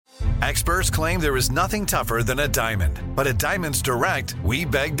Experts claim there is nothing tougher than a diamond. But at Diamonds Direct, we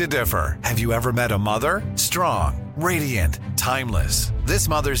beg to differ. Have you ever met a mother? Strong, radiant, timeless. This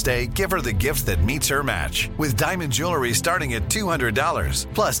Mother's Day, give her the gift that meets her match. With diamond jewelry starting at $200.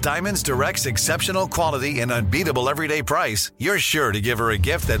 Plus Diamonds Direct's exceptional quality and unbeatable everyday price, you're sure to give her a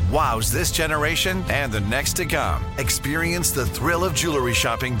gift that wows this generation and the next to come. Experience the thrill of jewelry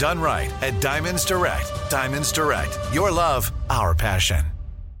shopping done right at Diamonds Direct. Diamonds Direct. Your love, our passion.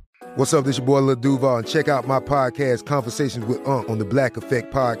 What's up, this your boy Lil Duval, and check out my podcast, Conversations with Unc, on the Black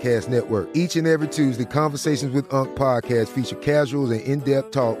Effect Podcast Network. Each and every Tuesday, Conversations with Unc podcast feature casual and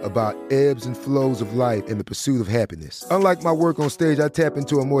in-depth talk about ebbs and flows of life and the pursuit of happiness. Unlike my work on stage, I tap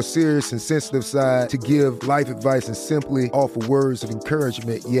into a more serious and sensitive side to give life advice and simply offer words of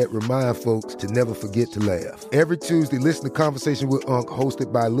encouragement, yet remind folks to never forget to laugh. Every Tuesday, listen to Conversations with Unc,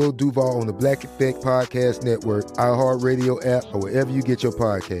 hosted by Lil Duval on the Black Effect Podcast Network, iHeartRadio app, or wherever you get your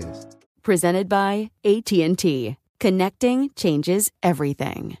podcasts. Presented by AT&T. Connecting changes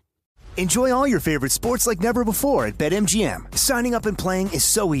everything. Enjoy all your favorite sports like never before at BetMGM. Signing up and playing is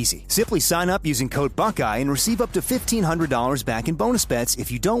so easy. Simply sign up using code Buckeye and receive up to $1,500 back in bonus bets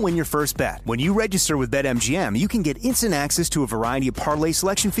if you don't win your first bet. When you register with BetMGM, you can get instant access to a variety of parlay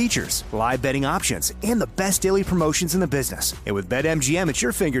selection features, live betting options, and the best daily promotions in the business. And with BetMGM at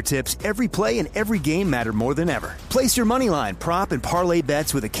your fingertips, every play and every game matter more than ever. Place your moneyline, prop, and parlay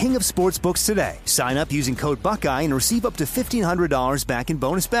bets with the king of sportsbooks today. Sign up using code Buckeye and receive up to $1,500 back in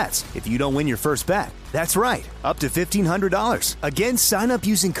bonus bets if you don't win your first bet. That's right, up to $1,500. Again, sign up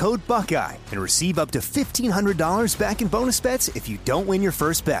using code Buckeye and receive up to $1,500 back in bonus bets if you don't win your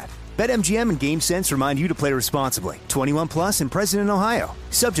first bet. BetMGM and GameSense remind you to play responsibly. 21 plus and present in Ohio.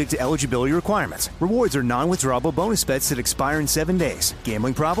 Subject to eligibility requirements. Rewards are non-withdrawable bonus bets that expire in 7 days.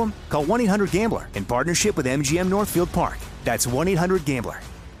 Gambling problem? Call 1-800-GAMBLER in partnership with MGM Northfield Park. That's 1-800-GAMBLER.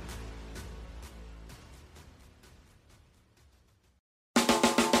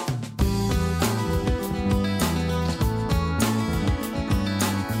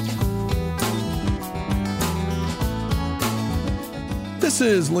 This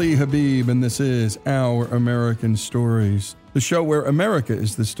is Lee Habib, and this is Our American Stories, the show where America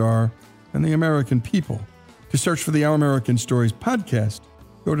is the star and the American people. To search for the Our American Stories podcast,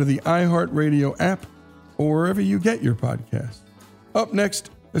 go to the iHeartRadio app or wherever you get your podcasts. Up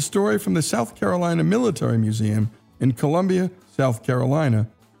next, a story from the South Carolina Military Museum in Columbia, South Carolina,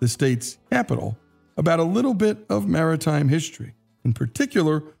 the state's capital, about a little bit of maritime history, in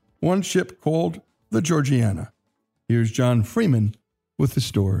particular, one ship called the Georgiana. Here's John Freeman with the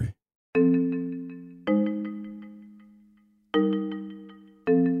story.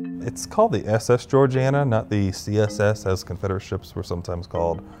 It's called the SS Georgiana, not the CSS as Confederate ships were sometimes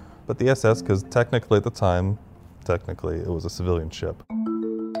called, but the SS because technically at the time, it was a civilian ship.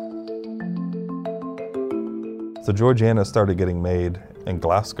 So Georgiana started getting made in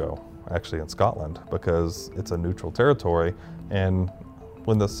Glasgow, actually in Scotland, because it's a neutral territory, and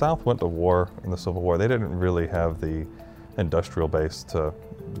when the South went to war in the Civil War, they didn't really have the industrial base to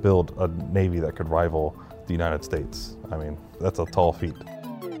build a navy that could rival the United States. I mean, that's a tall feat.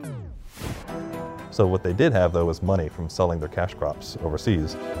 So what they did have, though, was money from selling their cash crops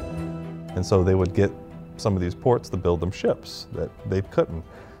overseas. And so they would get some of these ports to build them ships that they couldn't.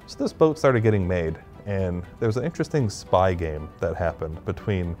 So this boat started getting made, and there was an interesting spy game that happened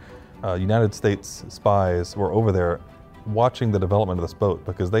between United States spies who were over there watching the development of this boat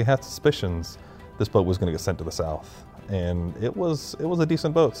because they had suspicions this boat was going to get sent to the South. And it was a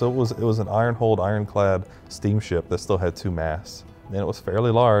decent boat. So it was an iron-hulled, ironclad steamship that still had 2 masts. And it was fairly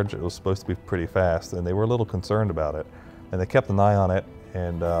large. It was supposed to be pretty fast, and they were a little concerned about it. And they kept an eye on it,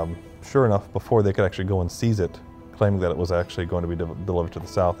 and sure enough, before they could actually go and seize it, claiming that it was actually going to be delivered to the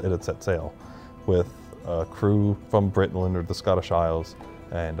South, it had set sail with a crew from Britain or the Scottish Isles,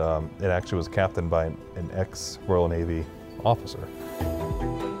 and it actually was captained by an ex-Royal Navy officer.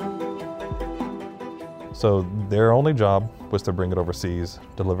 So their only job was to bring it overseas,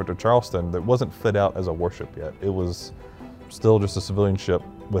 deliver it to Charleston. That wasn't fit out as a warship yet. It was still just a civilian ship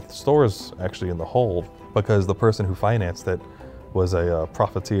with stores actually in the hold, because the person who financed it was a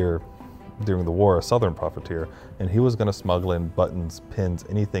profiteer during the war, a southern profiteer, and he was going to smuggle in buttons, pins,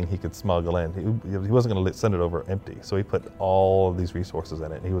 anything he could smuggle in. He wasn't going to send it over empty, so he put all of these resources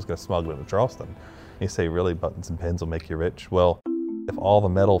in it, and he was going to smuggle it into Charleston. And you say, really, buttons and pins will make you rich? Well, if all the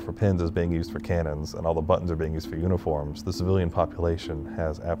metal for pins is being used for cannons and all the buttons are being used for uniforms, the civilian population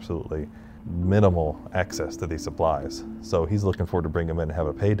has absolutely minimal access to these supplies. So he's looking forward to bring them in and have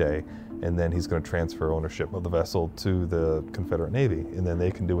a payday, and then he's going to transfer ownership of the vessel to the Confederate Navy, and then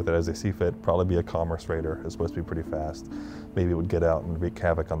they can do with it as they see fit. Probably be a commerce raider. It's supposed to be pretty fast. Maybe it would get out and wreak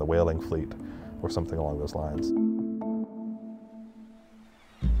havoc on the whaling fleet or something along those lines.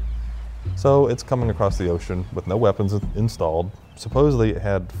 So it's coming across the ocean with no weapons installed. Supposedly it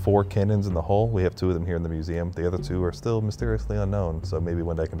had 4 cannons in the hull. We have 2 of them here in the museum. The other 2 are still mysteriously unknown, so maybe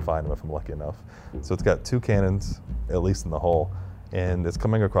one day I can find them if I'm lucky enough. So it's got 2 cannons, at least in the hull, and it's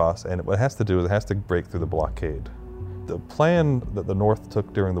coming across, and what it has to do is it has to break through the blockade. The plan that the North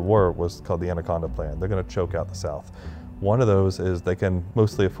took during the war was called the Anaconda Plan. They're going to choke out the South. One of those is they can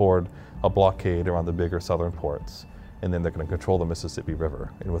mostly afford a blockade around the bigger southern ports, and then they're going to control the Mississippi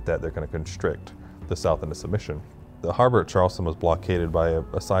River, and with that they're going to constrict the South into submission. The harbor at Charleston was blockaded by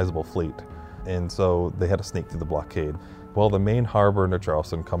a sizable fleet, and so they had to sneak through the blockade. Well, the main harbor near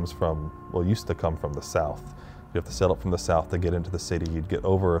Charleston used to come from the south. You have to sail up from the south to get into the city. You'd get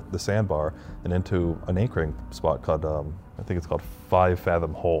over the sandbar and into an anchoring spot called, I think it's called 5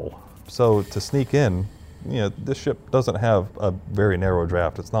 Fathom Hole. So to sneak in, this ship doesn't have a very narrow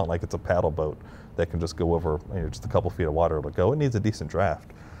draft. It's not like it's a paddle boat that can just go over just a couple feet of water to go. It needs a decent draft.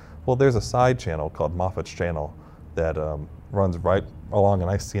 Well, there's a side channel called Moffat's Channel that runs right along a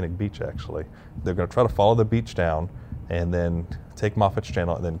nice scenic beach, actually. They're going to try to follow the beach down and then take Moffat's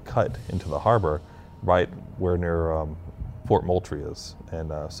Channel and then cut into the harbor right where near Fort Moultrie is.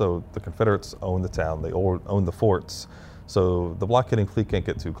 And so the Confederates own the town, they own the forts, so the blockading fleet can't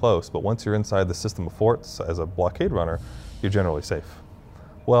get too close, but once you're inside the system of forts as a blockade runner, you're generally safe.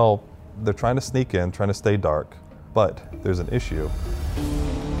 Well, they're trying to sneak in, trying to stay dark, but there's an issue.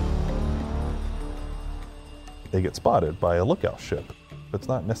 They get spotted by a lookout ship. It's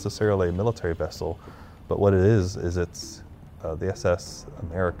not necessarily a military vessel, but what it is it's the SS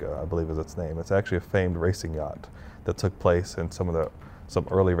America, I believe is its name. It's actually a famed racing yacht that took place in some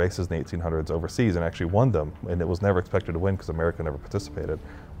early races in the 1800s overseas and actually won them, and it was never expected to win because America never participated.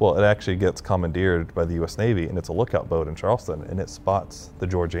 Well, it actually gets commandeered by the U.S. Navy, and it's a lookout boat in Charleston, and it spots the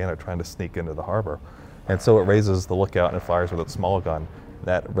Georgiana trying to sneak into the harbor. And so it raises the lookout and it fires with its small gun.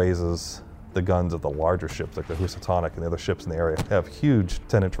 That raises the guns of the larger ships, like the Housatonic and the other ships in the area. They have huge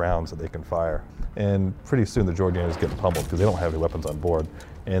 10-inch rounds that they can fire. And pretty soon the Georgianas get pummeled because they don't have any weapons on board.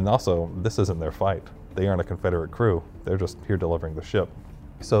 And also, this isn't their fight. They aren't a Confederate crew. They're just here delivering the ship.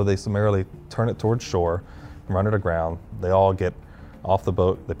 So they summarily turn it towards shore, run it aground. They all get off the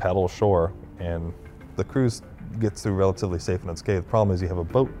boat, they paddle ashore, and the cruise gets through relatively safe and unscathed. The problem is you have a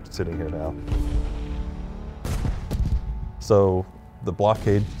boat sitting here now. So the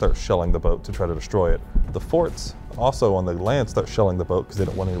blockade starts shelling the boat to try to destroy it. The forts also on the land start shelling the boat because they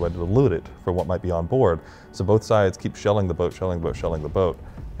don't want anybody to loot it for what might be on board. So both sides keep shelling the boat, shelling the boat.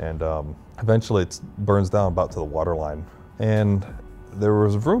 And eventually it burns down about to the waterline. And there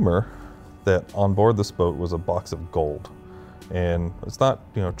was a rumor that on board this boat was a box of gold. And it's not,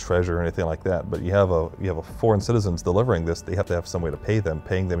 treasure or anything like that, but you have a foreign citizens delivering this. They have to have some way to pay them.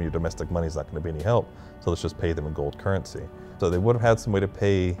 Paying them in your domestic money is not going to be any help. So let's just pay them in gold currency. So they would have had some way to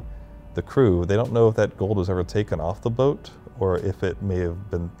pay the crew. They don't know if that gold was ever taken off the boat or if it may have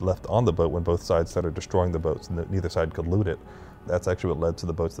been left on the boat when both sides started destroying the boats and neither side could loot it. That's actually what led to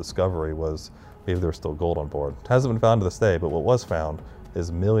the boat's discovery, was maybe there was still gold on board. It hasn't been found to this day, but what was found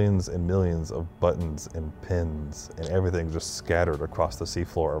is millions and millions of buttons and pins and everything just scattered across the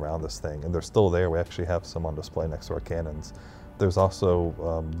seafloor around this thing. And they're still there. We actually have some on display next to our cannons. There's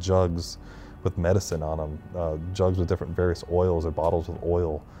also jugs with medicine on them, jugs with different various oils or bottles with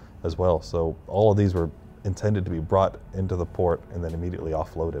oil as well. So all of these were intended to be brought into the port and then immediately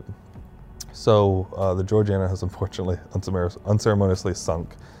offloaded. So the Georgiana has unfortunately unceremoniously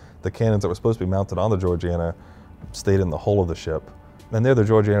sunk. The cannons that were supposed to be mounted on the Georgiana stayed in the hull of the ship. And there the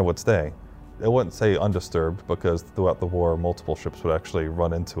Georgiana would stay. It wouldn't say undisturbed because throughout the war, multiple ships would actually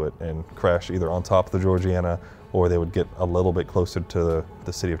run into it and crash either on top of the Georgiana or they would get a little bit closer to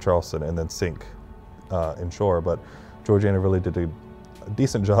the city of Charleston and then sink inshore. But Georgiana really did a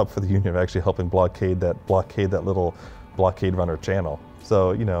decent job for the Union of actually helping blockade that little blockade runner channel.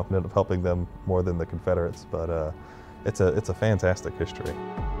 So, ended up helping them more than the Confederates, but it's a fantastic history.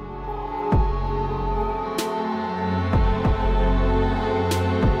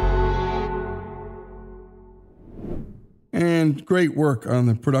 And great work on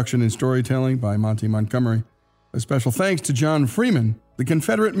the production and storytelling by Monty Montgomery. A special thanks to John Freeman, the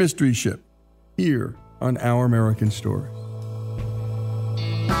Confederate mystery ship, here on Our American Stories.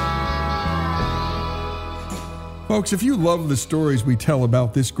 Folks, if you love the stories we tell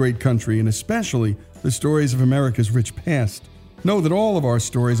about this great country, and especially the stories of America's rich past, know that all of our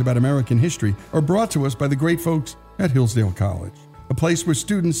stories about American history are brought to us by the great folks at Hillsdale College. a place where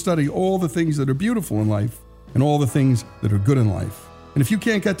students study all the things that are beautiful in life and all the things that are good in life. And if you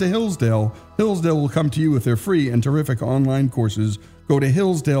can't get to Hillsdale, Hillsdale will come to you with their free and terrific online courses. Go to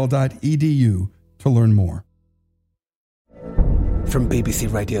hillsdale.edu to learn more. From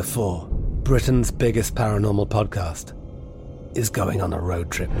BBC Radio 4, Britain's biggest paranormal podcast is going on a road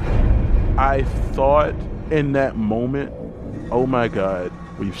trip. I thought in that moment, oh my God,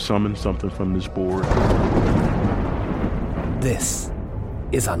 we've summoned something from this board. This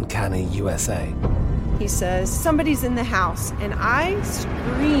is Uncanny USA. He says, somebody's in the house, and I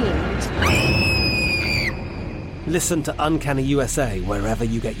screamed. Listen to Uncanny USA wherever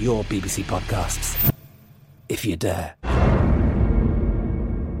you get your BBC podcasts, if you dare.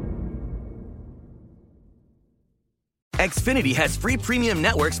 Xfinity has free premium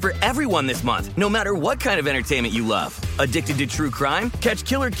networks for everyone this month, no matter what kind of entertainment you love. Addicted to true crime? Catch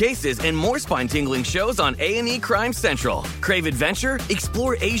killer cases and more spine-tingling shows on A&E Crime Central. Crave adventure?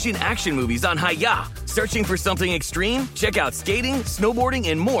 Explore Asian action movies on Hi-Ya. Searching for something extreme? Check out skating, snowboarding,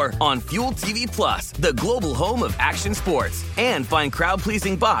 and more on Fuel TV Plus, the global home of action sports. And find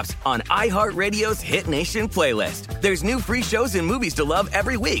crowd-pleasing bops on iHeartRadio's Hit Nation playlist. There's new free shows and movies to love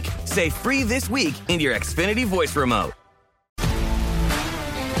every week. Say free this week in your Xfinity voice remote.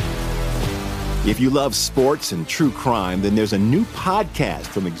 If you love sports and true crime, then there's a new podcast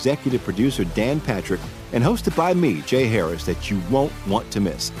from executive producer Dan Patrick and hosted by me, Jay Harris, that you won't want to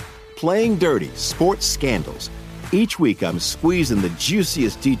miss. Playing Dirty: Sports Scandals. Each week, I'm squeezing the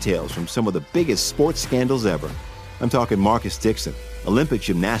juiciest details from some of the biggest sports scandals ever. I'm talking Marcus Dixon, Olympic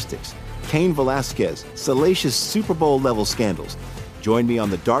gymnastics, Cain Velasquez, salacious Super Bowl-level scandals. Join me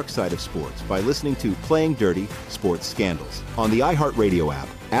on the dark side of sports by listening to Playing Dirty: Sports Scandals on the iHeartRadio app,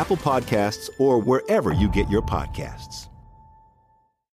 Apple Podcasts, or wherever you get your podcasts.